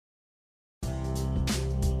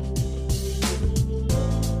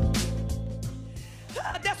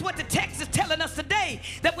us today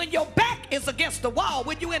that when your back is against the wall,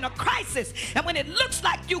 when you're in a crisis, and when it looks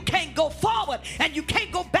like you can't go forward and you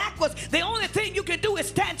can't go backwards, the only thing you can do is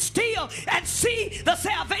stand still and see the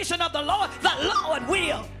salvation of the Lord. The Lord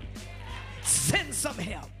will send some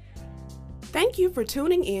help. Thank you for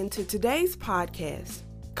tuning in to today's podcast.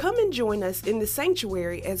 Come and join us in the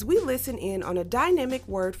sanctuary as we listen in on a dynamic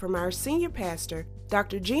word from our senior pastor,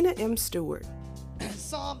 Dr. Gina M. Stewart.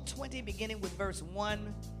 Psalm 20, beginning with verse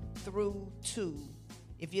 1 through 2.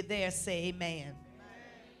 If you're there, say amen.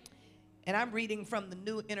 And I'm reading from the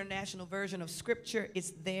New International Version of Scripture.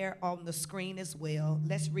 It's there on the screen as well.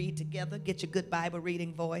 Let's read together. Get your good Bible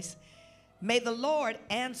reading voice. May the Lord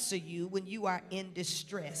answer you when you are in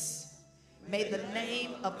distress. May the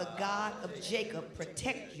name of the God of Jacob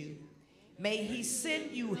protect you. May he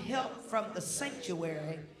send you help from the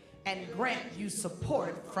sanctuary and grant you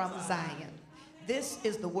support from Zion. This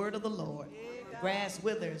is the word of the Lord. The grass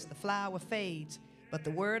withers, the flower fades, but the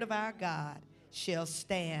word of our God shall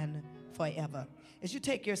stand forever. As you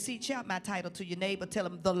take your seat, shout my title to your neighbor. Tell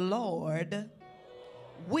him, the Lord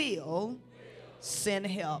will send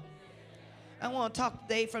help. I want to talk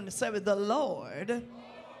today from the service. The Lord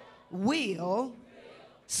will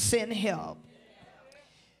send help.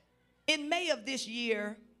 In May of this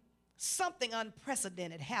year, something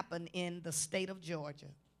unprecedented happened in the state of Georgia.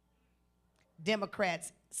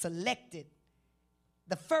 Democrats selected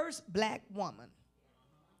the first black woman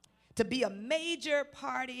to be a major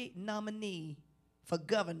party nominee for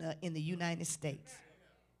governor in the United States.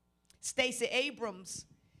 Stacey Abrams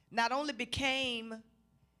not only became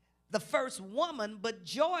the first woman, but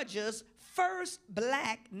Georgia's first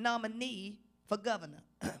black nominee for governor.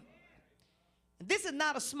 This is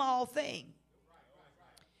not a small thing.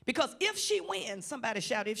 Because if she wins, somebody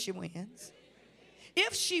shout if she wins.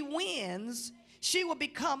 If she wins, she will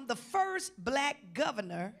become the first black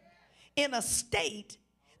governor in a state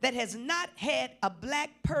that has not had a black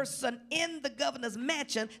person in the governor's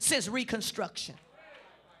mansion since Reconstruction.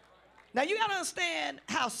 Now, you got to understand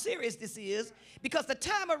how serious this is, because the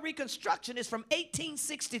time of Reconstruction is from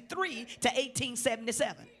 1863 to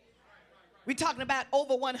 1877. We're talking about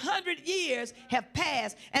over 100 years have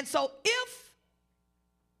passed. And so if,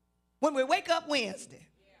 when we wake up Wednesday,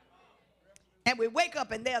 and we wake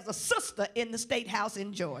up and there's a sister in the State House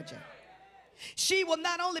in Georgia, she will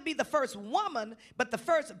not only be the first woman, but the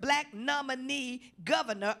first black nominee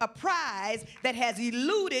governor, a prize that has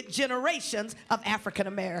eluded generations of African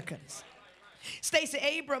Americans. Stacey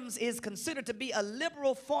Abrams is considered to be a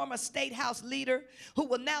liberal former State House leader who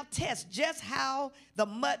will now test just how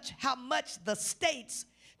much the state's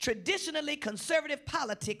traditionally conservative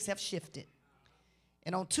politics have shifted.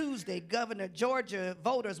 And on Tuesday, Governor Georgia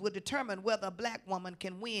voters will determine whether a black woman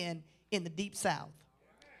can win in the Deep South,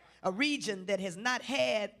 a region that has not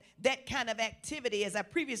had that kind of activity, as I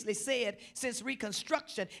previously said, since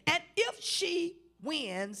Reconstruction. And if she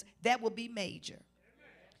wins, that will be major.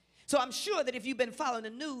 So I'm sure that if you've been following the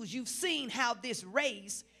news, you've seen how this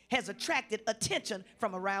race has attracted attention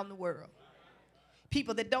from around the world.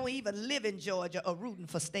 People that don't even live in Georgia are rooting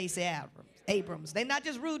for Stacey Abrams. They're not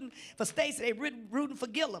just rooting for Stacey, they're rooting for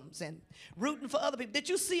Gillums and rooting for other people. Did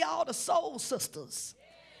you see all the soul sisters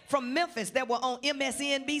from Memphis that were on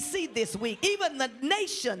MSNBC this week? Even the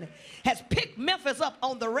nation has picked Memphis up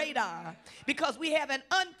on the radar because we have an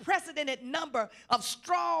unprecedented number of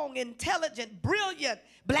strong, intelligent, brilliant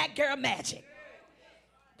black girl magic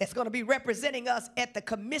that's going to be representing us at the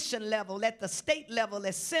commission level, at the state level,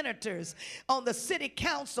 as senators, on the city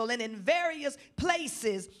council, and in various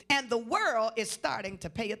places. And the world is starting to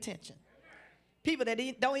pay attention. People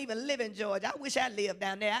that don't even live in Georgia. I wish I lived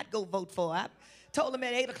down there. I'd go vote for her. I told them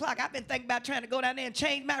at 8 o'clock, I've been thinking about trying to go down there and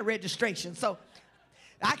change my registration so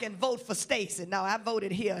I can vote for Stacey. No, I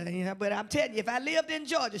voted here, but I'm telling you, if I lived in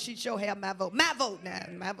Georgia, she'd sure have my vote. My vote now,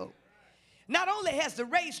 my vote. Not only has the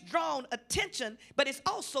race drawn attention, but it's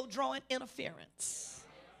also drawing interference.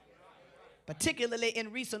 Particularly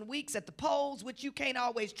in recent weeks at the polls, which you can't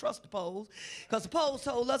always trust the polls, because the polls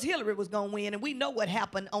told us Hillary was going to win, and we know what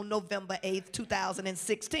happened on November 8th,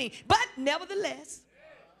 2016. But nevertheless,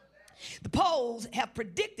 the polls have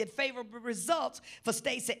predicted favorable results for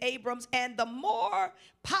Stacey Abrams, and the more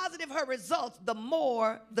positive her results, the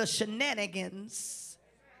more the shenanigans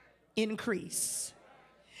increase.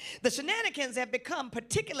 The shenanigans have become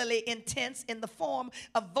particularly intense in the form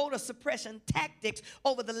of voter suppression tactics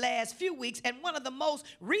over the last few weeks, and one of the most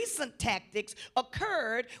recent tactics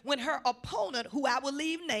occurred when her opponent, who I will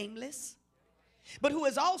leave nameless, but who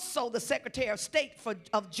is also the Secretary of State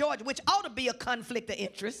of Georgia, which ought to be a conflict of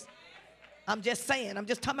interest. I'm just saying, I'm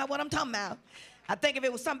just talking about what I'm talking about. I think if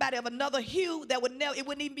it was somebody of another hue, that would never, it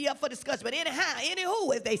wouldn't even be up for discussion. But anyhow,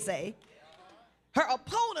 anywho, as they say, her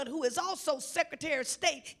opponent, who is also Secretary of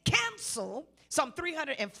State, canceled some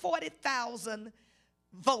 340,000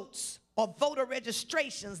 votes or voter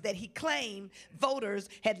registrations that he claimed voters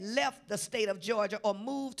had left the state of Georgia or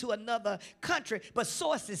moved to another country, but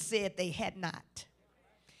sources said they had not.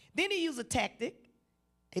 Then he used a tactic,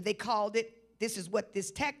 they called it, this is what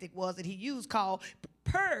this tactic was that he used, called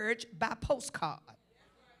purge by postcard.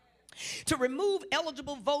 To remove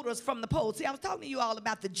eligible voters from the polls. See, I was talking to you all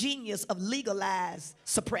about the genius of legalized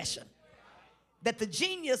suppression. That the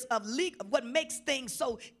genius of what makes things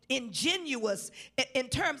so ingenuous in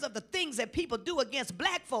terms of the things that people do against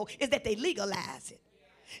black folk is that they legalize it.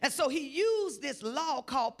 And so he used this law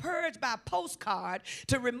called purge by postcard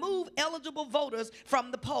to remove eligible voters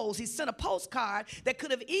from the polls. He sent a postcard that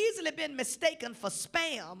could have easily been mistaken for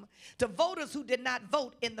spam to voters who did not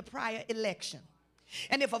vote in the prior election.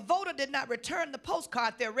 And if a voter did not return the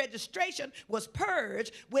postcard, their registration was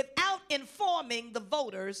purged without informing the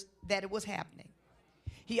voters that it was happening.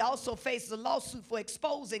 He also faces a lawsuit for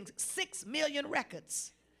exposing 6 million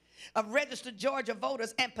records of registered Georgia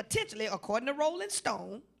voters and potentially, according to Rolling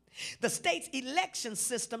Stone, the state's election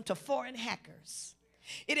system to foreign hackers.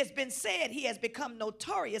 It has been said he has become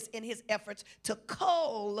notorious in his efforts to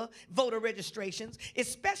cull voter registrations,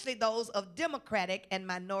 especially those of Democratic and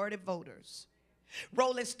minority voters.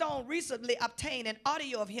 Rolling Stone recently obtained an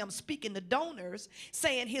audio of him speaking to donors,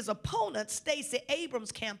 saying his opponent, Stacey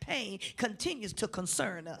Abrams' campaign continues to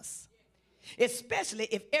concern us, especially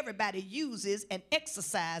if everybody uses and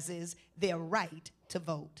exercises their right to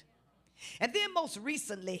vote. And then most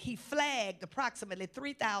recently, he flagged approximately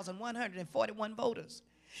 3,141 voters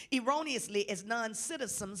erroneously as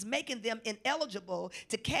non-citizens, making them ineligible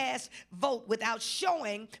to cast vote without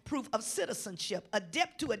showing proof of citizenship,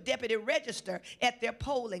 to a deputy register at their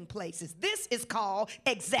polling places. This is called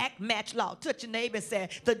exact match law. Touch your neighbor and say,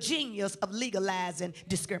 the genius of legalizing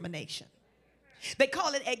discrimination. They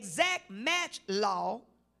call it exact match law,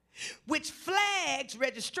 which flags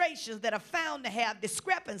registrations that are found to have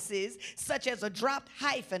discrepancies, such as a dropped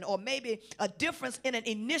hyphen or maybe a difference in an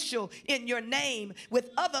initial in your name with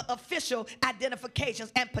other official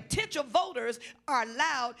identifications. And potential voters are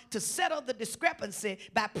allowed to settle the discrepancy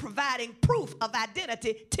by providing proof of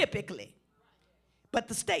identity typically. But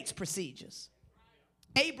the state's procedures,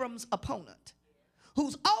 Abrams' opponent,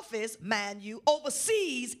 whose office, mind you,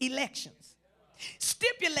 oversees elections,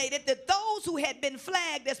 stipulated that those who had been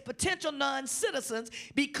flagged as potential non-citizens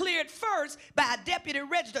be cleared first by a deputy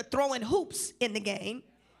register, throwing hoops in the game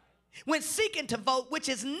when seeking to vote, which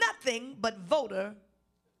is nothing but voter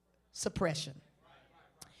suppression.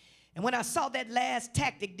 And when I saw that last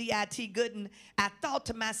tactic, D.I.T. Gooden, I thought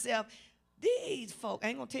to myself, these folk, I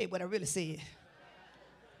ain't gonna tell you what I really said,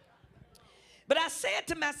 but I said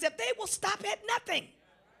to myself, they will stop at nothing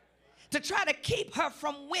to try to keep her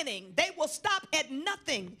from winning. They will stop at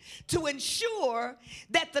nothing to ensure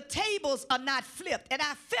that the tables are not flipped. And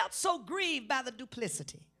I felt so grieved by the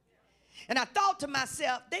duplicity. And I thought to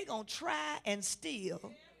myself, they're going to try and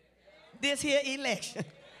steal this here election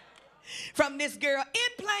from this girl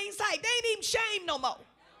in plain sight. They ain't even shamed no more.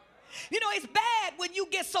 You know, it's bad when you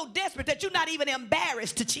get so desperate that you're not even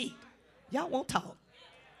embarrassed to cheat. Y'all won't talk.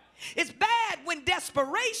 It's bad when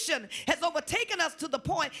desperation has overtaken us to the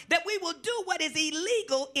point that we will do what is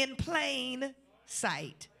illegal in plain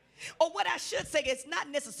sight. Or what I should say, it's not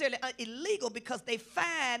necessarily illegal because they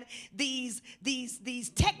find these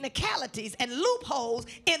technicalities and loopholes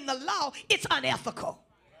in the law. It's unethical.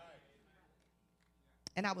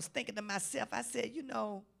 And I was thinking to myself, I said, you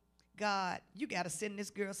know, God, you got to send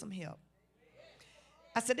this girl some help.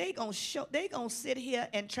 I said, they gonna sit here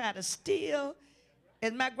and try to steal,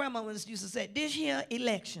 as my grandma used to say, this here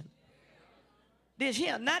election. This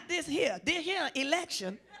here, not this here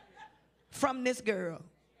election from this girl.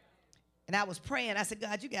 And I was praying. I said,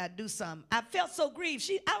 God, you got to do something. I felt so grieved.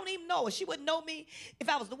 I don't even know her. She wouldn't know me if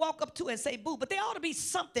I was to walk up to her and say, boo. But there ought to be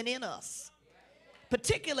something in us,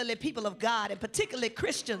 particularly people of God and particularly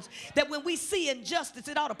Christians, that when we see injustice,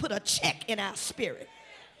 it ought to put a check in our spirit.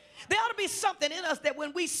 There ought to be something in us that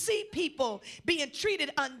when we see people being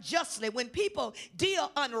treated unjustly, when people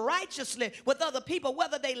deal unrighteously with other people,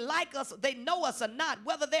 whether they like us, they know us or not,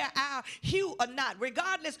 whether they're our hue or not,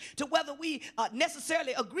 regardless to whether we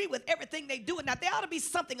necessarily agree with everything they do or not, there ought to be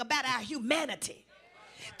something about our humanity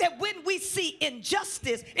that when we see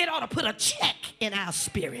injustice, it ought to put a check in our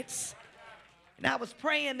spirits. And I was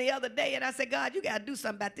praying the other day, and I said, God, you got to do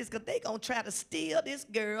something about this because they're going to try to steal this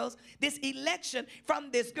election from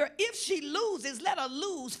this girl. If she loses, let her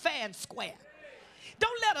lose fair and square.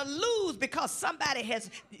 Don't let her lose because somebody has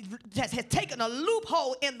taken a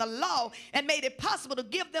loophole in the law and made it possible to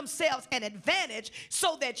give themselves an advantage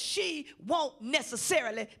so that she won't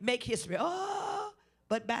necessarily make history. Oh,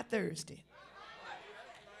 but by Thursday.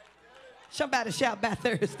 Somebody shout by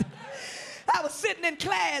Thursday. I was sitting in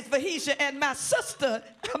class, Vahisha, and my sister,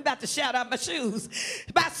 I'm about to shout out my shoes.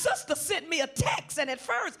 My sister sent me a text, and at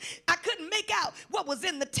first I couldn't make out what was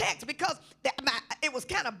in the text because it was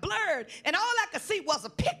kind of blurred, and all I could see was a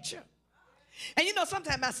picture. And you know,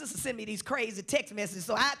 sometimes my sister sent me these crazy text messages,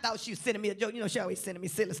 so I thought she was sending me a joke. You know, she always sending me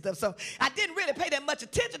silly stuff, so I didn't really pay that much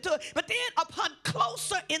attention to it. But then upon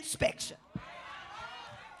closer inspection,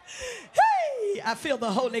 hey, I feel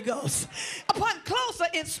the Holy Ghost. Upon closer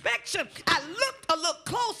inspection, I looked a little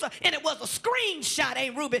closer, and it was a screenshot,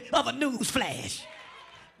 Aunt Ruby, of a news flash.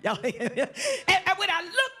 And when I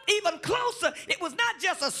looked even closer, it was not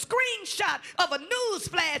just a screenshot of a news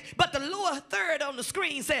flash, but the lower third on the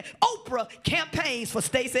screen said, Oprah campaigns for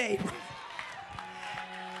Stacey Abrams.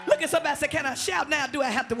 Look at somebody and say, can I shout now? Do I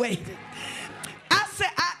have to wait?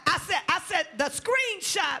 I said the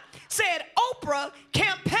screenshot said Oprah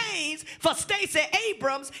campaigns for Stacey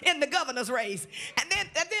Abrams in the governor's race. And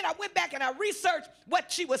then I went back and I researched what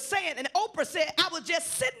she was saying. And Oprah said, I was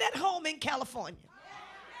just sitting at home in California.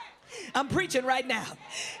 I'm preaching right now.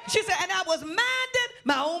 She said, and I was minding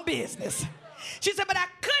my own business. She said, but I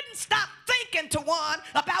couldn't stop thinking, Tawan,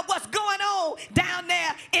 about what's going on down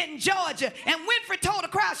there in Georgia. And Winfrey told the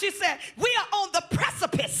crowd, she said, we are on the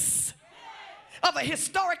precipice of a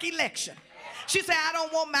historic election. She said, I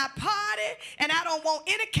don't want my party and I don't want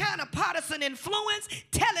any kind of partisan influence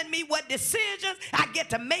telling me what decisions I get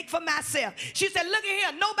to make for myself. She said, look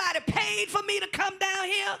at here, nobody paid for me to come down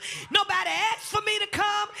here. Nobody asked for me to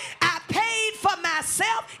come. I paid for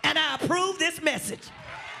myself and I approve this message.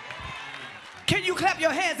 Can you clap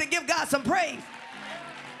your hands and give God some praise?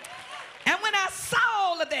 And when I saw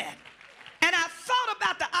all of that, and I thought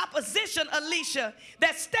about the opposition, Alicia,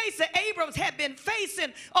 that Stacey Abrams had been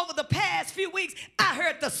facing over the past few weeks, I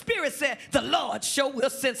heard the Spirit say, the Lord sure will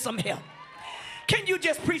send some help. Can you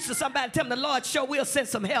just preach to somebody and tell them the Lord sure will send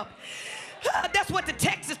some help? That's what the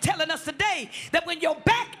text is telling us today, that when your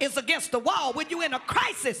back is against the wall, when you're in a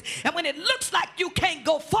crisis, and when it looks like you can't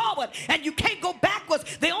go forward and you can't go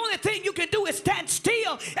backwards, the only thing you can do is stand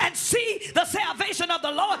still and see the salvation of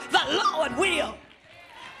the Lord. The Lord will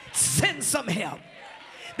send some help.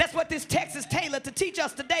 That's what this text is tailored to teach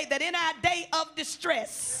us today, that in our day of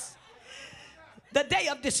distress, the day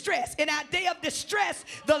of distress, in our day of distress,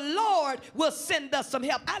 the Lord will send us some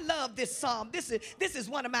help. I love this psalm. This is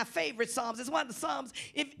one of my favorite psalms. It's one of the psalms,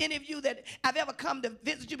 if any of you that I've ever come to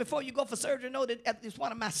visit you before you go for surgery know that it's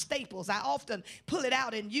one of my staples. I often pull it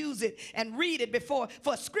out and use it and read it for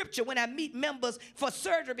scripture when I meet members for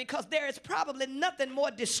surgery, because there is probably nothing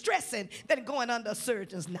more distressing than going under a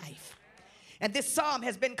surgeon's knife. And this psalm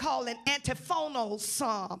has been called an antiphonal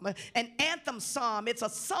psalm, an anthem psalm. It's a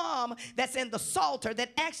psalm that's in the Psalter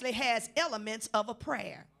that actually has elements of a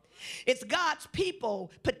prayer. It's God's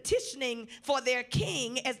people petitioning for their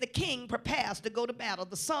king as the king prepares to go to battle.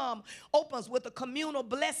 The psalm opens with a communal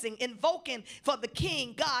blessing, invoking for the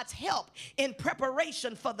king God's help in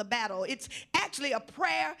preparation for the battle. It's actually a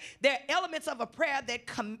prayer. There are elements of a prayer that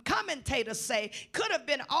commentators say could have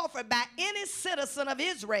been offered by any citizen of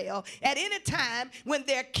Israel at any time when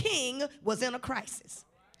their king was in a crisis.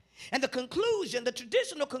 And the conclusion, the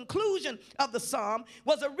traditional conclusion of the psalm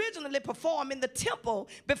was originally performed in the temple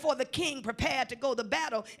before the king prepared to go to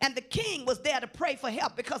battle. And the king was there to pray for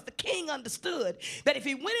help, because the king understood that if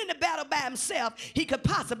he went into battle by himself, he could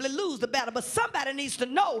possibly lose the battle. But somebody needs to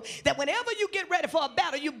know that whenever you get ready for a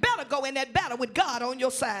battle, you better go in that battle with God on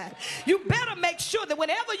your side. You better make sure that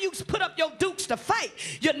whenever you put up your dukes to fight,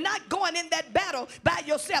 you're not going in that battle by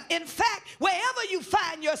yourself. In fact, wherever you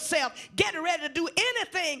find yourself getting ready to do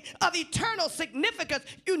anything of eternal significance,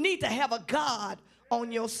 you need to have a God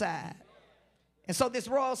on your side. And so this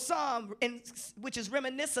royal psalm, which is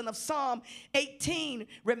reminiscent of Psalm 18,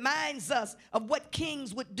 reminds us of what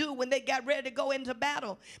kings would do when they got ready to go into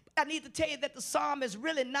battle. I need to tell you that the psalm is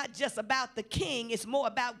really not just about the king, it's more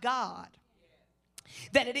about God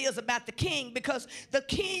than it is about the king, because the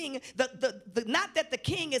king, not that the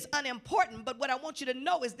king is unimportant, but what I want you to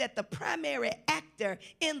know is that the primary actor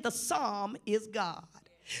in the psalm is God.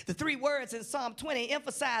 The three words in Psalm 20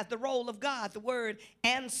 emphasize the role of God. The word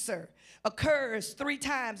answer occurs 3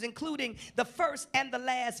 times, including the first and the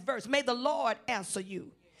last verse. May the Lord answer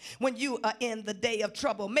you when you are in the day of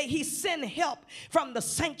trouble. May he send help from the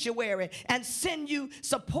sanctuary and send you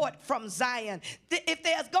support from Zion. If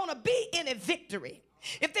there's going to be any victory,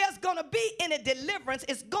 If there's going to be any deliverance,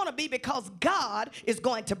 it's going to be because God is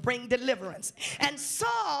going to bring deliverance. And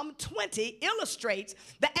Psalm 20 illustrates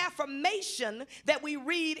the affirmation that we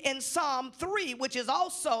read in Psalm 3, which is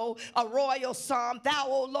also a royal psalm. Thou,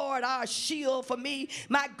 O Lord, art a shield for me,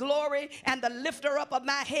 my glory, and the lifter up of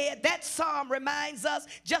my head. That psalm reminds us,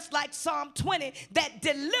 just like Psalm 20, that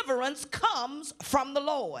deliverance comes from the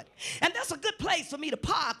Lord. And that's a good place for me to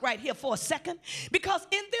park right here for a second, because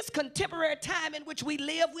in this contemporary time in which we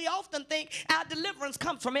live, we often think our deliverance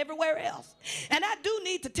comes from everywhere else. And I do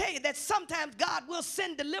need to tell you that sometimes God will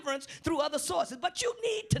send deliverance through other sources. But you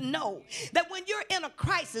need to know that when you're in a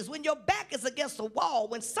crisis, when your back is against a wall,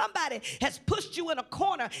 when somebody has pushed you in a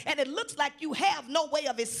corner and it looks like you have no way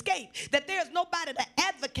of escape, that there's nobody to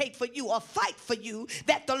advocate for you or fight for you,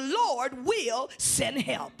 that the Lord will send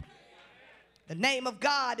help. The name of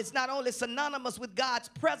God is not only synonymous with God's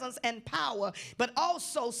presence and power, but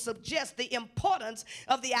also suggests the importance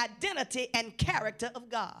of the identity and character of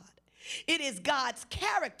God. It is God's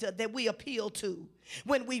character that we appeal to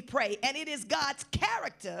when we pray, and it is God's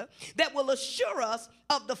character that will assure us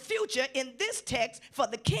of the future in this text for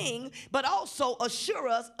the king, but also assure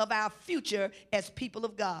us of our future as people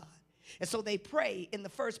of God. And so they pray in the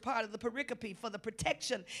first part of the pericope for the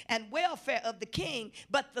protection and welfare of the king,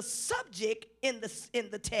 but the subject in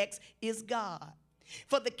the text is God.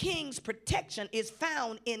 For the king's protection is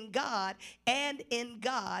found in God and in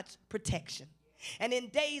God's protection. And in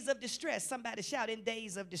days of distress, somebody shout, in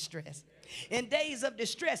days of distress. In days of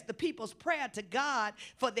distress, the people's prayer to God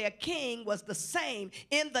for their king was the same.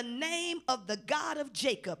 In the name of the God of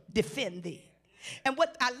Jacob, defend thee. And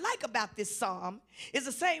what I like about this psalm is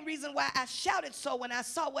the same reason why I shouted so when I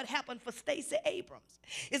saw what happened for Stacey Abrams,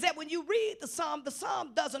 is that when you read the psalm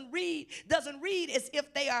doesn't read as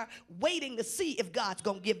if they are waiting to see if God's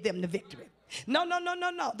going to give them the victory. No.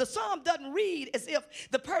 The psalm doesn't read as if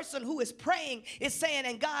the person who is praying is saying,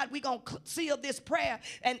 and God, we're going to seal this prayer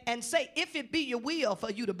and say, if it be your will for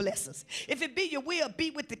you to bless us. If it be your will, be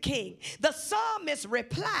with the king. The psalmist's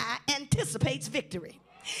reply anticipates victory.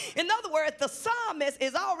 In other words, the psalmist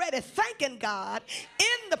is already thanking God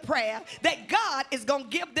in the prayer that God is going to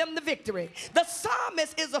give them the victory. The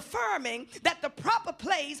psalmist is affirming that the proper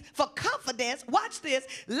place for confidence, watch this,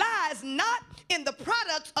 lies not in the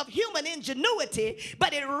products of human ingenuity,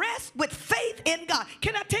 but it rests with faith in God.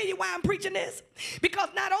 Can I tell you why I'm preaching this? Because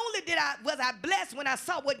not only was I blessed when I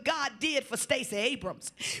saw what God did for Stacey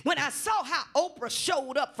Abrams, when I saw how Oprah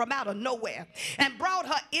showed up from out of nowhere and brought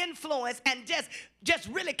her influence and just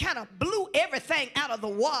really kind of blew everything out of the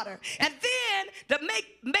water. And then to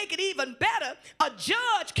make it even better, a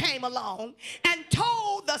judge came along and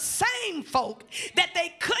told the same folk that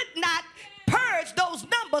they could not purge those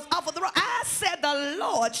numbers off of the road. I said the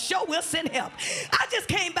Lord sure will send help. I just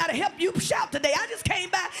came by to help you shout today. I just came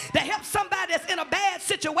by to help somebody that's in a bad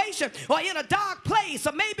situation or in a dark place,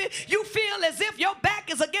 or maybe you feel as if your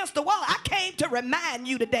back is against the wall. I came to remind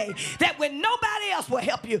you today that when nobody else will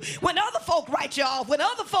help you, when other folk write you off, when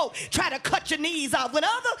other folk try to cut your knees off, when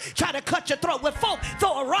others try to cut your throat, when folk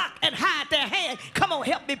throw a rock and hide their hand, come on,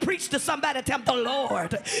 help me preach to somebody. Tell them the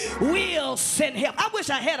Lord will send help. I wish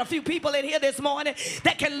I had a few people in here this morning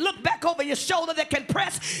that can look back over your shoulder, that can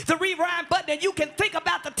press the rewind button, and you can think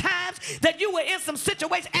about the times that you were in some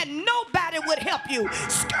situation and nobody would help you.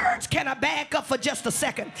 Scourge, can I back up for just a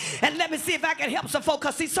second and let me see if I can help some folks?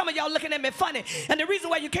 Because see, some of y'all looking at me funny, and the reason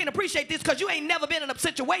why you can't appreciate this because you ain't never been in a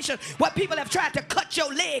situation where people have tried to cut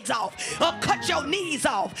your legs off or cut your knees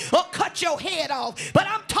off or cut your head off. But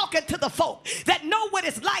I'm talking to the folk that know what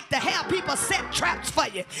it's like to have people set traps for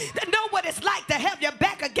you, that know what it's like to have your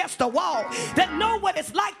back against the wall, that know what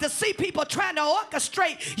it's like to see people trying to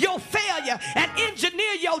orchestrate your failure and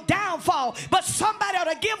engineer your downfall. But somebody ought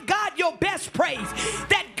to give God your best praise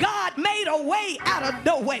that God made a way out of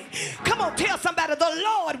no way. Come on, tell somebody the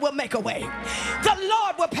Lord will make a way. The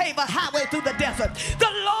Lord will pave a highway through the desert. The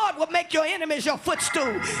Lord will make your enemies your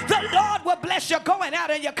footstool. The Lord will bless your going out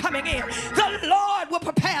and your coming in. The Lord will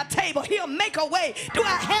prepare a table. He'll make a way. Do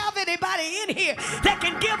I have anybody in here that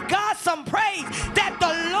can give God some praise that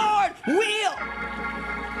the Lord will?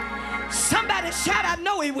 Somebody shout, I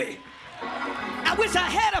know he will. I wish I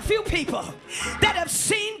had a few people that have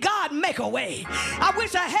seen God make a way. I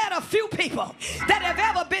wish I had a few people that have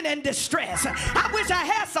ever been in distress. I wish I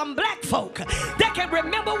had some black folk that can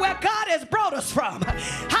remember where God has brought us from.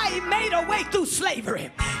 How he made a way through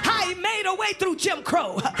slavery. How he made a way through Jim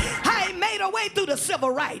Crow. How he made a way through the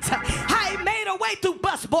civil rights. How he made a way through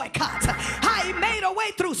bus boycotts. How he made a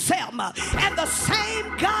way through Selma. And the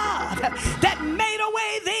same God that made a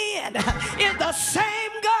way then is the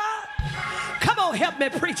same God. Come on, Lord, help me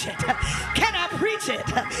preach it. Can I preach it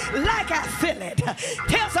like I feel it?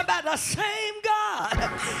 Tell somebody the same God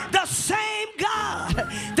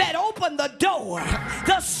that opened the door,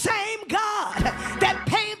 the same God that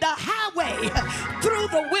paved the highway through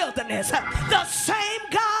the wilderness, the same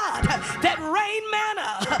God that rained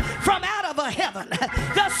manna from out of a heaven,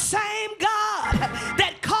 the same God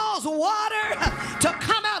that caused water to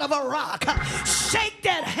come out of a rock. Shake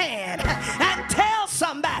that hand and tell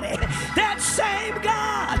somebody that same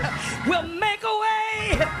God will make a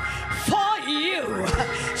way for you.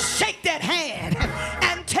 Shake that hand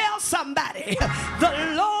and tell somebody the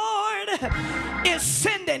Lord is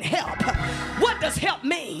sending help. What does help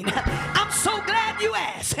mean? I'm so glad you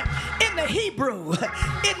asked. In the Hebrew,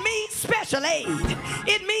 it means special aid.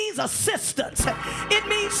 It means assistance. It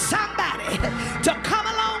means somebody to come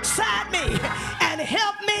alongside me and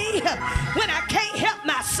help me when I can't help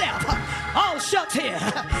myself. Oh, shucks here.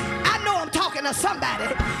 I know I'm talking to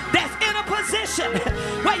somebody that's in a position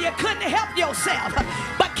where you couldn't help yourself.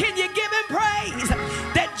 But can you give him praise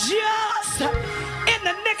that just in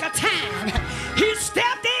the nick of time, he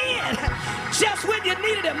stepped in just when you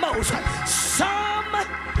needed it most. Some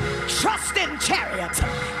trust in chariots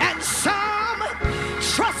and some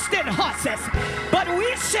trust in horses, but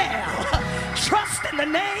we shall trust in the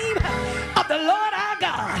name of the Lord our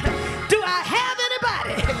God. Do I have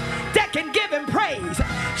anybody that can give him praise?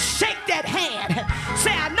 Shake that hand.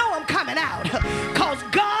 Say, I know I'm coming out, because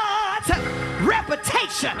God's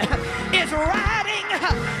reputation is riding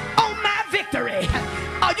on my victory.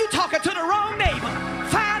 Are you talking to the wrong neighbor?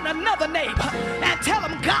 Find another neighbor and tell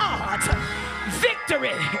them God's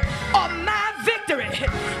victory or my victory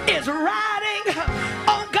is riding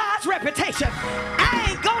on God's reputation. I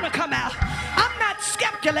ain't gonna come out. I'm not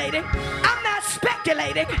speculating. I'm not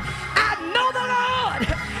speculating. I know the Lord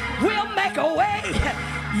will make a way.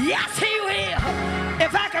 Yes, he will.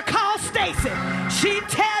 If I could call Stacy, she'd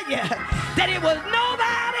tell you that it was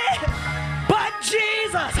nobody but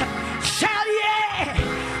Jesus. Shout yeah,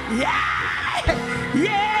 yeah,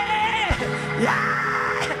 yeah,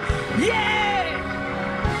 yeah, yeah.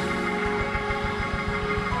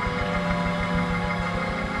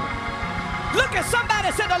 Look at somebody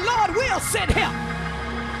and say, the Lord will send help.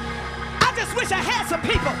 I just wish I had some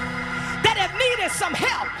people that have needed some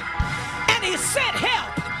help, and he sent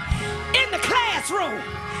help in the classroom,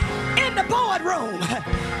 in the boardroom,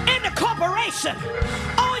 in the corporation,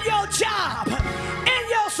 on your job, in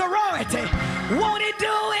your sorority. Won't he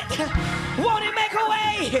do it? Won't he make a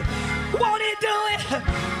way? Won't he do it?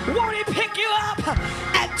 Won't he pick you up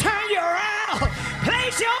and turn you around?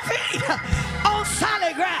 Place your feet on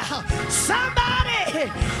solid ground.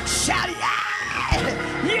 Somebody shout,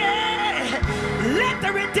 yeah, yeah. Let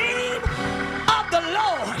the redeemed of the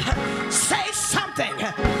Lord say something.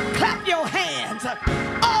 Clap your hands.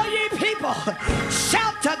 All ye people,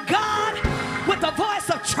 shout to God with the voice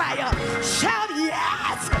of triumph. Shout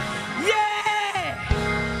yes, yeah.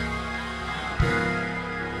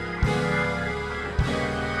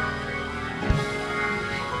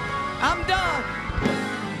 I'm done.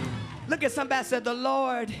 Look at somebody said, the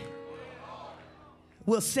Lord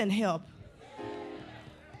will send help.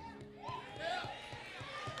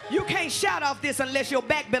 You can't shout off this unless your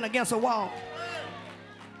back been against a wall.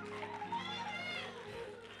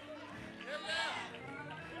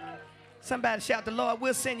 Somebody shout, the Lord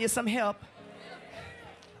will send you some help.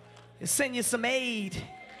 He'll send you some aid.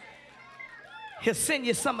 He'll send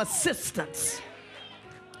you some assistance,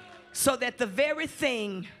 so that the very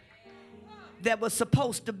thing that was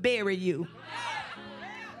supposed to bury you,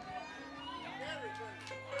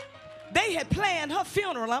 they had planned her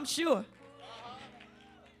funeral, I'm sure.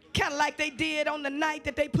 Kind of like they did on the night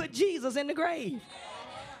that they put Jesus in the grave.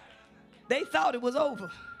 They thought it was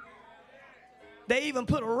over. They even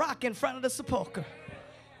put a rock in front of the sepulcher.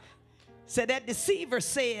 So that deceiver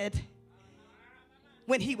said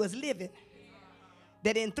when he was living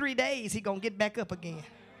that in 3 days he gonna get back up again.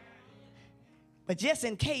 But just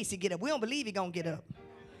in case he get up, we don't believe he gonna get up.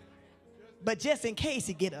 But just in case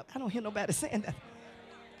he get up, I don't hear nobody saying that.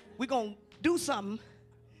 We're gonna do something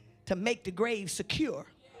to make the grave secure.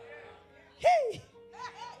 Hey.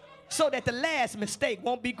 So that the last mistake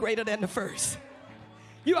won't be greater than the first.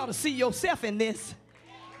 You ought to see yourself in this,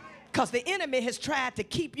 because the enemy has tried to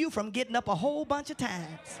keep you from getting up a whole bunch of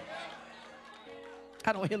times.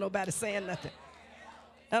 I don't hear nobody saying nothing.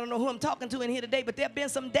 I don't know who I'm talking to in here today, but there have been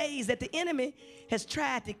some days that the enemy has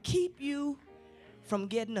tried to keep you from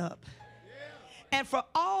getting up. And for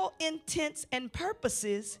all intents and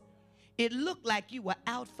purposes, it looked like you were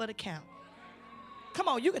out for the count. Come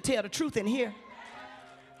on, you can tell the truth in here.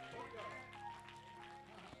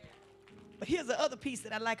 But here's the other piece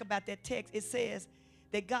that I like about that text. It says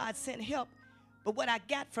that God sent help. But what I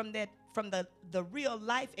got from that, from the real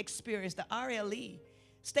life experience, the RLE,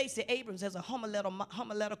 Stacey Abrams as a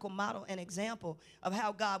homiletical model and example of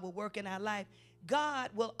how God will work in our life. God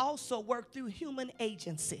will also work through human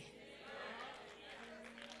agency.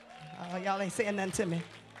 Oh, y'all ain't saying nothing to me.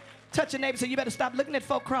 Touch your neighbor, so you better stop looking at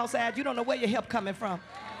folk cross-eyed. You don't know where your help coming from.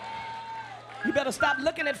 You better stop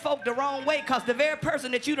looking at folk the wrong way, because the very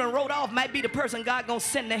person that you done wrote off might be the person God gonna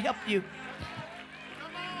send to help you.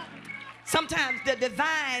 Sometimes the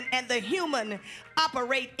divine and the human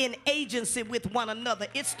operate in agency with one another.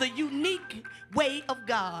 It's the unique way of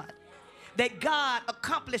God that God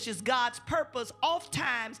accomplishes God's purpose,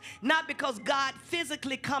 oftentimes not because God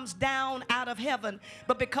physically comes down out of heaven,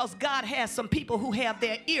 but because God has some people who have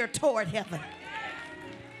their ear toward heaven.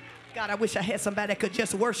 God, I wish I had somebody that could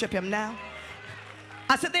just worship him now.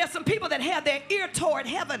 I said there are some people that have their ear toward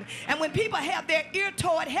heaven, and when people have their ear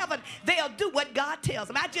toward heaven, they'll do what God tells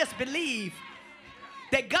them. I just believe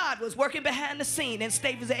that God was working behind the scene in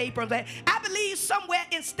Stacey Abrams. I believe somewhere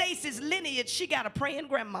in Stacey's lineage, she got a praying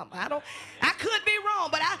grandmama. I could be wrong,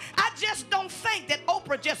 but I just don't think that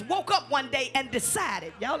Oprah just woke up one day and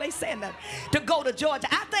decided, y'all ain't saying nothing, to go to Georgia.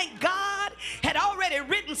 I think God had already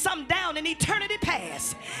written something down in eternity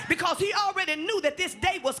past, because he already knew that this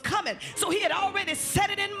day was coming. So he had already set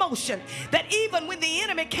it in motion, that even when the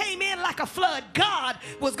enemy came in like a flood, God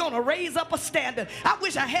was going to raise up a standard. I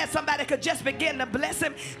wish I had somebody that could just begin to bless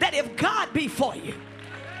him, that if God be for you,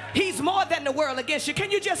 he's more than the world against you. Can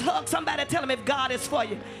you just hug somebody and tell them if God is for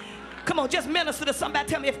you? Come on, just minister to somebody.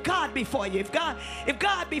 Tell me if God be for you. If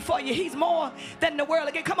God be for you, he's more than the world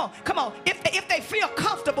again. Come on. If they feel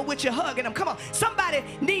comfortable with you hugging them, come on. Somebody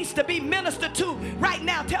needs to be ministered to right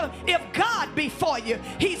now. Tell them if God be for you,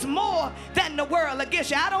 he's more than the world against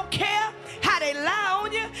you. I don't care how they lie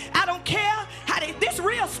on you. I don't care how this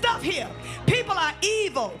real stuff here. People are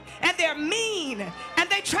evil and they're mean and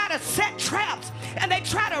they try to set traps and they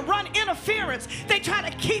try to run interference. They try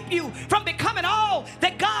to keep you from becoming all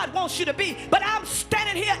that God wants you to be. But I'm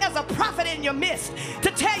standing here as a prophet in your midst to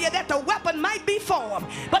tell you that the weapon might be formed,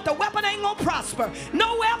 but the weapon ain't gonna prosper.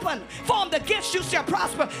 No weapon formed against you shall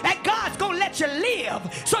prosper, and God's gonna let you live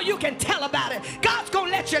so you can tell about it. God's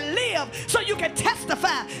gonna let you live so you can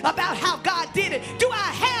testify about how God did it. Do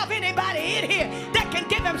I have anybody in here that can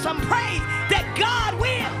give him some praise that God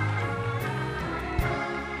will?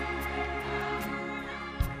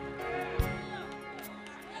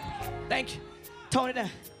 Thank you. Tone it down.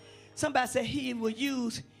 Somebody said he will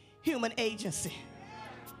use human agency.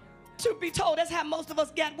 Truth be told, that's how most of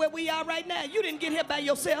us got where we are right now. You didn't get here by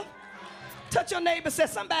yourself. Touch your neighbor, say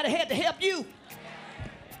somebody had to help you.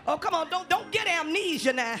 Oh, come on, don't get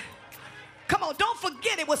amnesia now. Come on, don't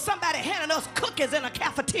forget it was somebody handing us cookies in a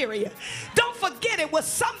cafeteria. Don't forget it was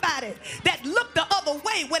somebody that looked the other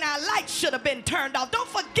way when our lights should have been turned off. Don't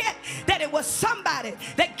forget that it was somebody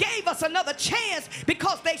that gave us another chance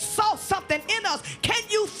because they saw something in us. Can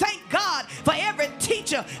you thank God for every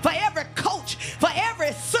teacher, for every coach, for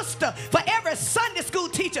every sister, for every Sunday school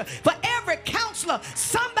teacher, for every counselor,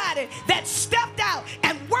 somebody that stepped out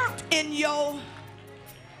and worked in your...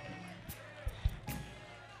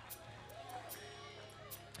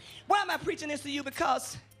 Why am I preaching this to you?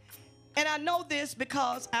 Because, and I know this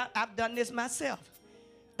because I've done this myself.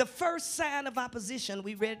 The first sign of opposition,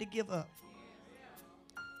 we ready to give up.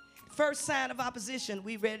 First sign of opposition,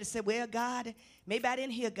 we ready to say, well, God, maybe I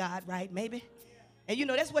didn't hear God right, maybe. And you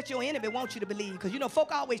know, that's what your enemy wants you to believe. Because you know,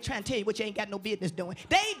 folk always trying to tell you what you ain't got no business doing.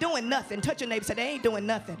 They ain't doing nothing. Touch your neighbor, say they ain't doing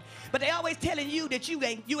nothing. But they always telling you that you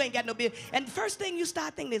ain't got no business. And the first thing you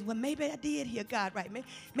start thinking is, well, maybe I did hear God right.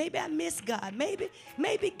 Maybe I missed God.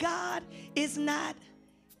 Maybe God is not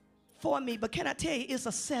for me. But can I tell you, it's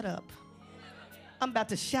a setup. I'm about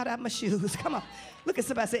to shout out my shoes. Come on. Look at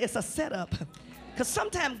somebody, say it's a setup. Because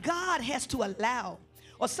sometimes God has to allow,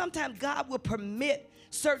 or sometimes God will permit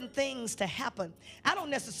certain things to happen. I don't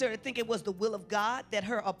necessarily think it was the will of God that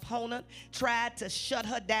her opponent tried to shut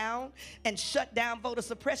her down and shut down voter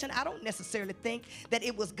suppression. I don't necessarily think that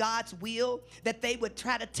it was God's will that they would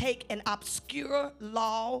try to take an obscure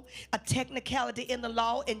law, a technicality in the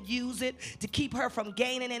law, and use it to keep her from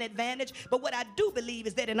gaining an advantage. But what I do believe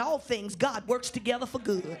is that in all things, God works together for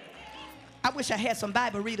good. I wish I had some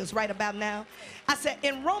Bible readers right about now. I said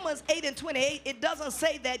in Romans 8:28, it doesn't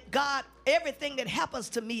say that God, everything that happens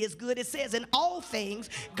to me is good. It says in all things,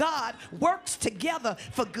 God works together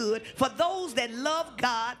for good for those that love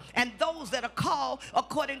God and those that are called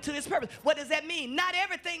according to his purpose. What does that mean? Not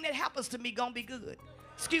everything that happens to me gonna be good.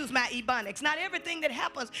 Excuse my ebonics. Not everything that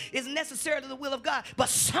happens is necessarily the will of God. But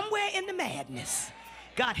somewhere in the madness,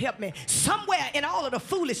 God help me. Somewhere in all of the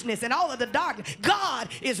foolishness and all of the darkness, God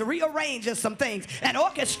is rearranging some things and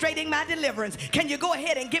orchestrating my deliverance. Can you go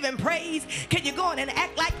ahead and give him praise? Can you go on and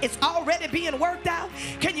act like it's already being worked out?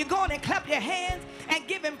 Can you go on and clap your hands and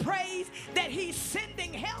give him praise that he's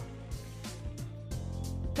sending help?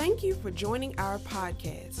 Thank you for joining our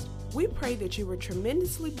podcast. We pray that you were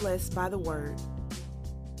tremendously blessed by the word.